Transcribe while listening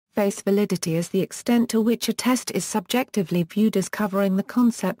Face validity is the extent to which a test is subjectively viewed as covering the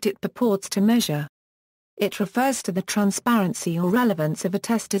concept it purports to measure. It refers to the transparency or relevance of a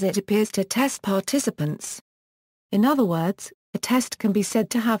test as it appears to test participants. In other words, a test can be said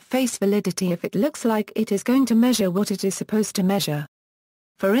to have face validity if it looks like it is going to measure what it is supposed to measure.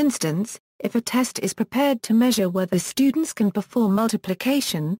 For instance, if a test is prepared to measure whether students can perform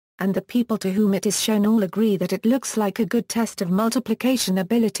multiplication, and the people to whom it is shown all agree that it looks like a good test of multiplication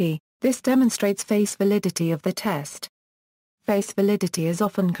ability, this demonstrates face validity of the test. Face validity is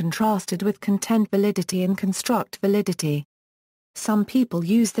often contrasted with content validity and construct validity. Some people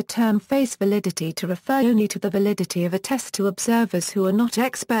use the term face validity to refer only to the validity of a test to observers who are not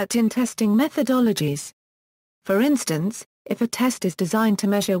expert in testing methodologies. For instance, if a test is designed to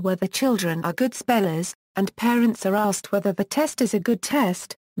measure whether children are good spellers, and parents are asked whether the test is a good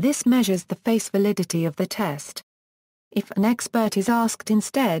test, this measures the face validity of the test. If an expert is asked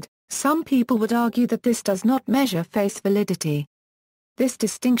instead, some people would argue that this does not measure face validity. This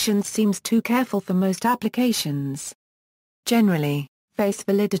distinction seems too careful for most applications. Generally, face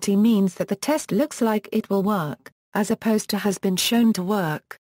validity means that the test looks like it will work, as opposed to has been shown to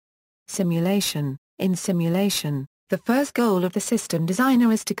work. Simulation. In simulation, the first goal of the system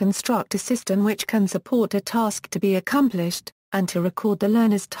designer is to construct a system which can support a task to be accomplished, and to record the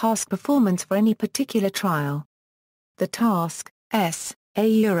learner's task performance for any particular trial. The task,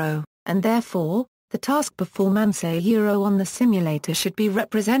 and therefore, the task performance on the simulator should be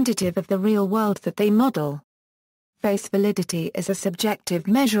representative of the real world that they model. Face validity is a subjective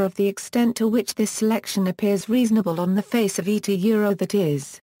measure of the extent to which this selection appears reasonable on the face of it, that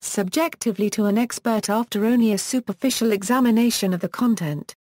is, subjectively to an expert after only a superficial examination of the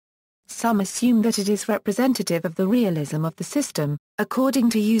content. Some assume that it is representative of the realism of the system, according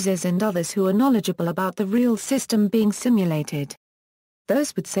to users and others who are knowledgeable about the real system being simulated.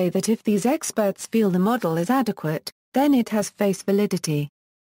 Those would say that if these experts feel the model is adequate, then it has face validity.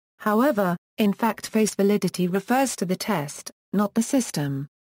 However, in fact face validity refers to the test, not the system.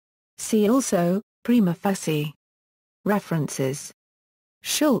 See also, prima facie. References.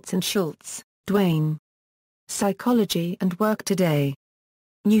 Schultz and Schultz, Duane. Psychology and Work Today.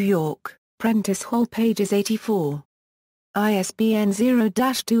 New York, Prentice Hall pages 84. ISBN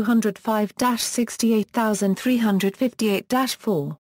 0-205-68358-4.